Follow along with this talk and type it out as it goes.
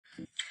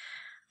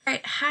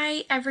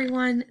Hi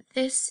everyone,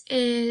 this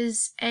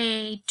is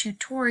a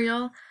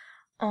tutorial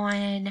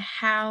on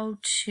how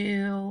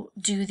to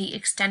do the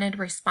extended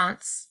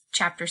response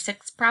chapter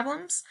 6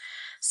 problems.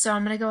 So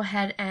I'm going to go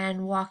ahead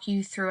and walk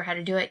you through how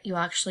to do it. You'll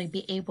actually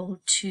be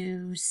able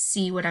to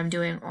see what I'm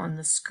doing on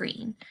the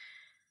screen.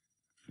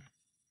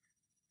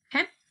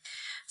 Okay,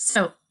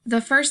 so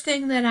the first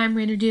thing that I'm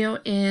going to do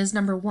is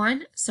number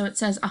 1. So it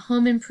says a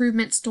home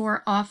improvement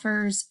store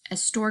offers a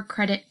store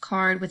credit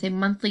card with a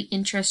monthly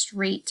interest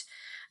rate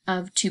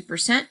of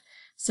 2%.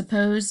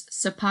 Suppose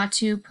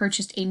Sapatu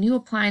purchased a new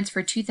appliance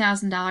for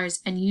 $2,000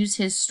 and used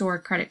his store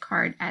credit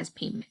card as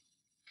payment.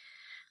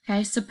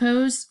 Okay,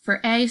 suppose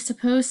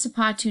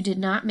Sapatu did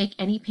not make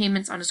any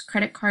payments on his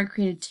credit card,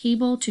 create a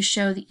table to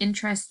show the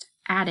interest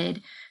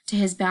added to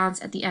his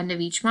balance at the end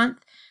of each month.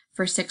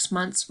 For 6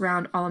 months,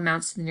 round all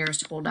amounts to the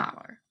nearest whole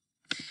dollar.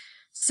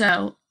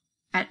 So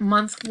at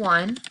month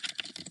 1,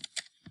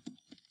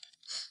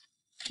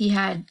 he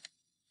had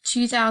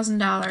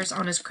 $2,000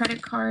 on his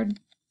credit card.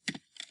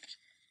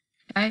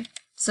 Okay,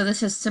 so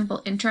this is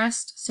simple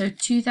interest. So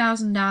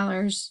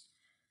 $2,000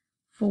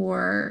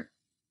 for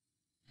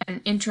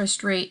an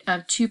interest rate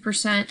of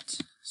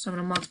 2%. So I'm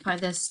going to multiply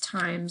this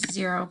times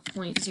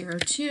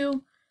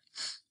 0.02.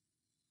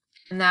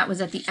 And that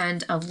was at the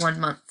end of 1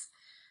 month.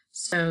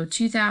 So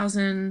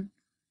 2,000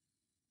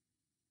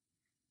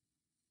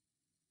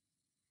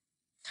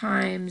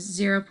 times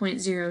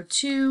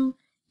 0.02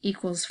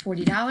 equals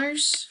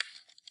 $40.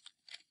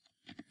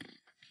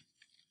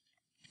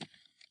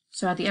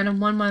 So at the end of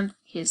 1 month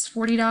is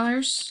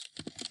 $40.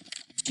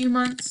 2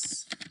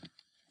 months.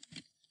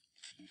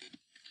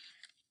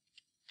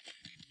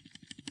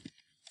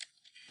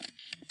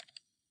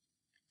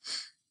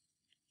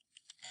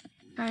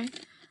 Okay,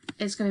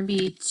 it's going to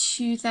be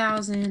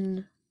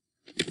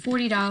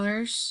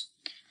 $2,040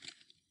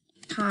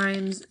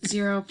 times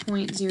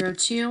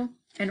 0.02,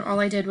 and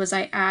all I did was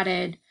I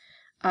added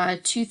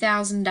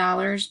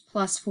 $2,000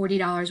 plus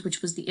 $40,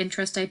 which was the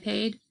interest I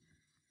paid.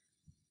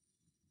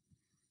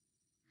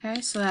 Okay,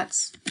 so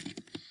that's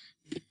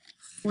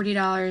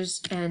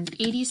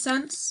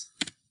 $40.80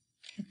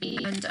 at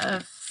the end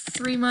of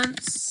 3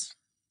 months.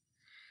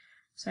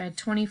 So I had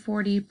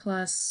 2040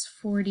 plus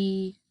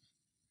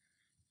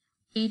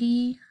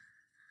 4080,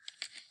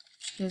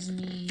 which gives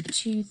me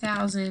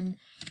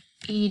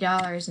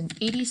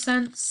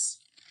 $2,080.80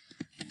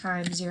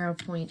 times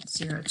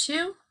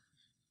 0.02.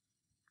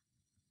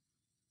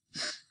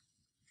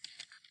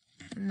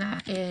 And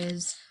that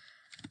is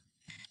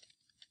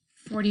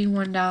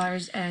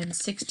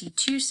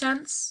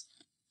 $41.62.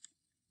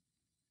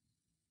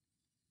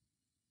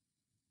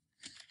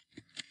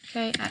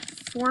 Okay, at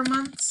 4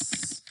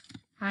 months,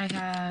 I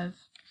have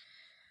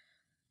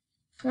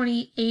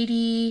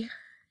 2080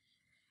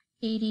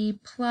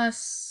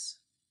 plus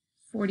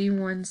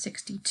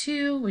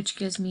 41.62, which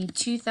gives me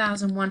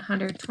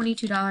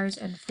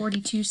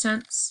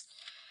 $2,122.42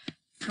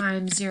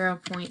 times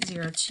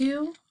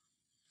 0.02,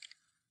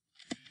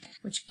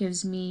 which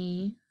gives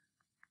me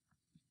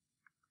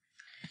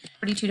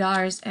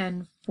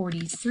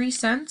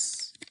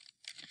 $42.43.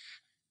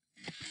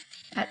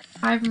 At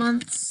 5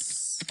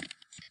 months,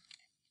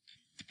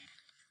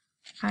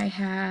 I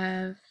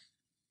have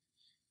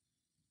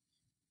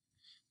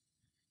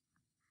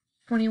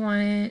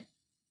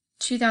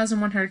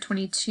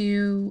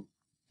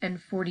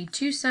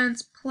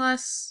 $2,122.42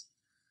 plus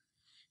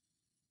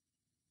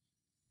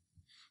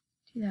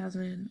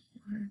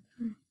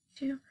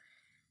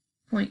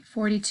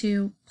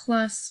 2,122.42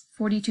 plus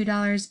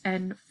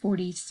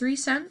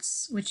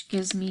 $42.43, which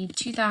gives me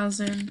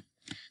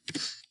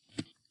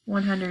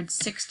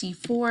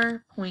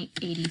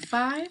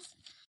 $2,164.85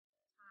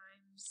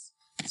 times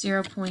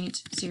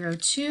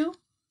 0.02,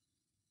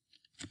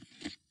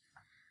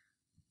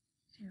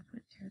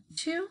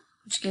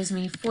 which gives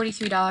me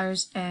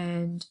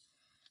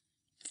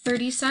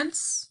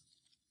 $43.30.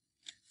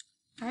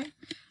 Okay,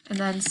 and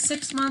then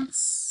 6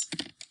 months.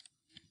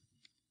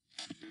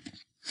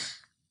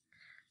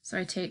 So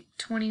I take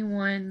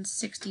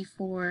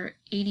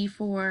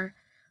 2164.84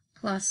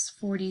 plus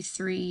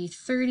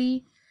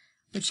 43.30,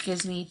 which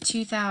gives me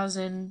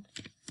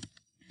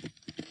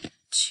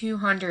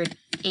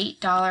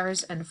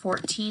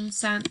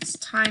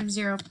 $2,208.14 times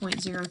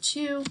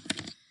 0.02,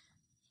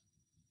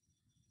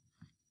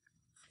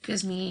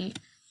 gives me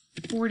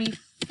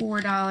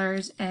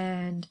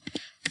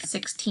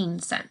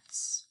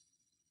 $44.16.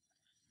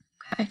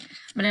 Okay,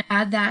 I'm going to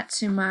add that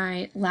to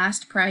my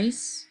last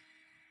price.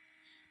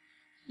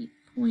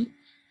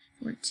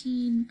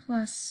 8.14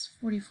 plus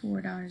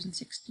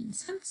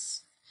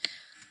 $44.16.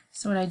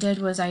 So what I did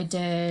was I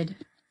did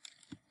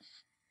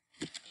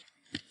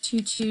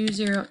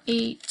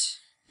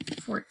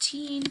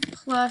 2208.14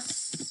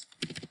 plus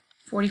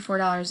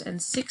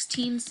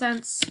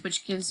 $44.16,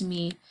 which gives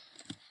me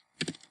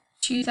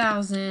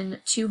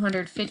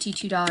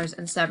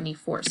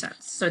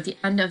 $2,252.74. So at the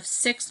end of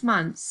 6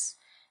 months,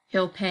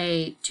 he'll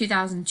pay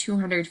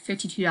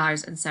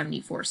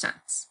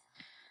 $2,252.74.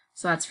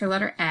 So that's for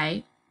letter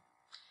A.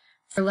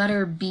 For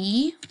letter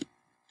B,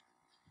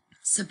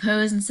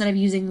 Suppose instead of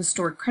using the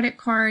store credit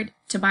card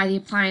to buy the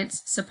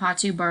appliance,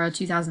 Sapatu borrowed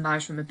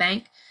 $2,000 from a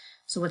bank.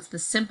 So what's the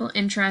simple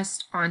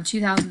interest on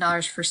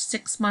 $2,000 for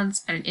 6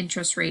 months at an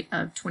interest rate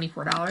of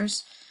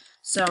 $24?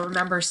 So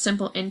remember,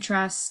 simple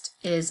interest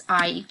is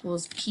I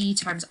equals P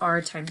times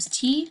R times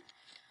T,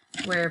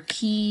 where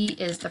P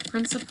is the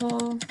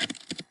principal,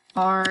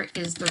 R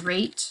is the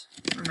rate,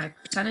 or my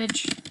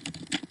percentage,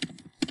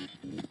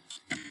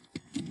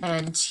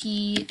 and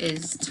T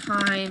is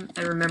time,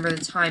 and remember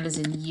the time is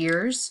in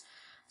years.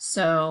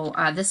 So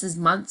this is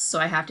months, so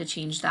I have to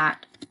change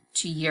that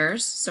to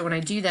years. So when I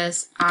do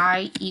this,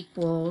 I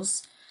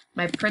equals,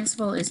 my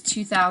principal is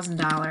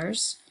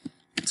 $2,000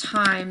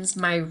 times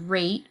my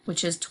rate,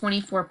 which is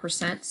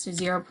 24%, so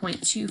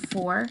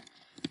 0.24,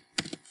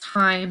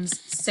 times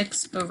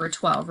 6 over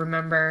 12.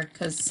 Remember,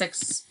 because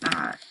 6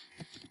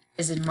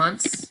 is in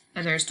months,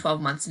 and there's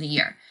 12 months in a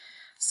year.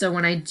 So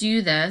when I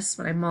do this,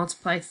 when I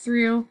multiply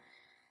through,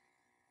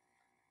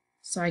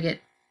 so I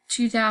get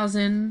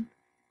 2,000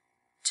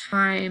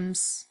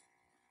 times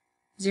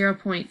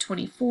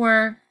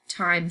 0.24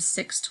 times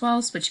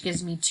 6/12, which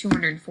gives me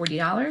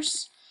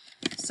 $240.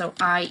 So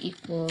I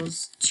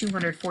equals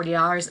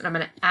 $240, and I'm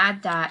going to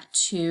add that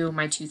to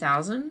my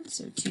 2,000.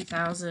 So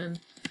 2,000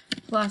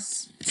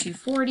 plus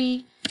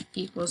 240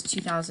 equals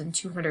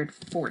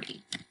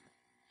 2,240.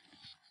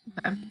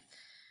 Okay.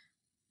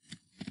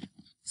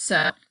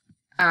 So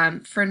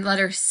for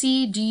letter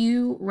C, do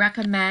you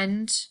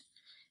recommend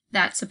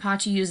that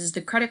Sapatu uses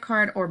the credit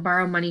card or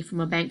borrow money from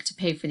a bank to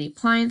pay for the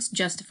appliance?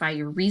 Justify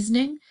your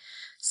reasoning.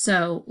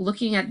 So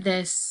looking at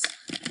this,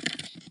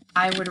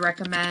 I would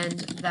recommend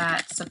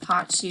that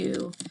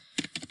Sapatu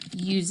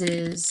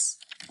uses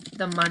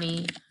the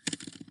money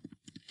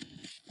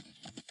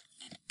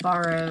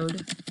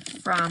borrowed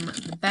from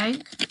the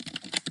bank,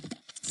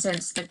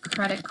 since the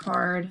credit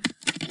card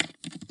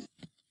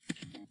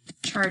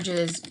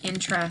charges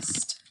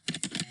interest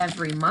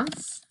every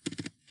month,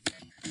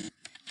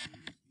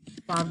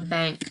 while the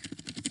bank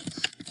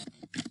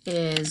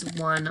is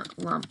one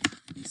lump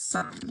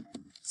sum.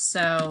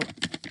 So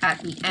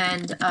at the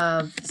end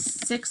of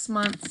 6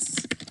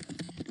 months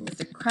with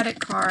the credit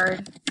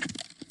card,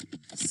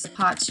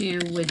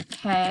 Sapatu would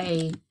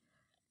pay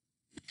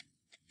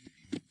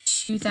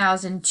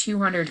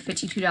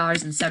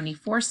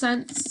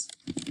 $2,252.74,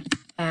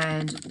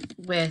 and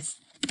with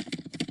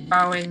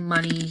borrowing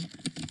money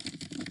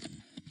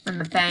from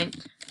the bank,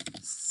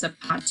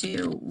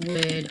 Sapatu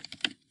would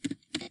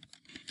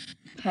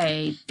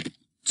pay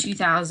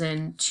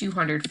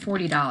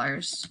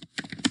 $2,240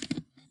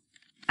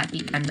 at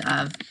the end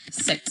of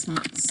 6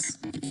 months,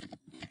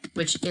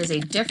 which is a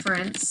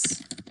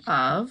difference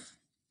of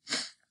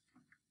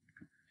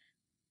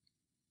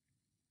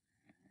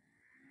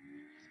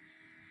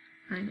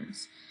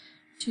minus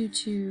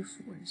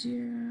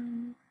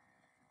 2240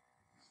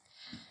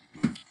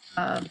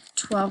 of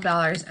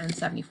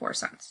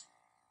 $12.74.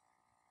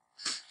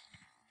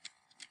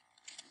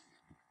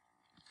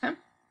 Okay,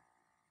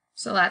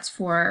 so that's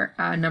for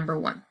number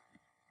 1.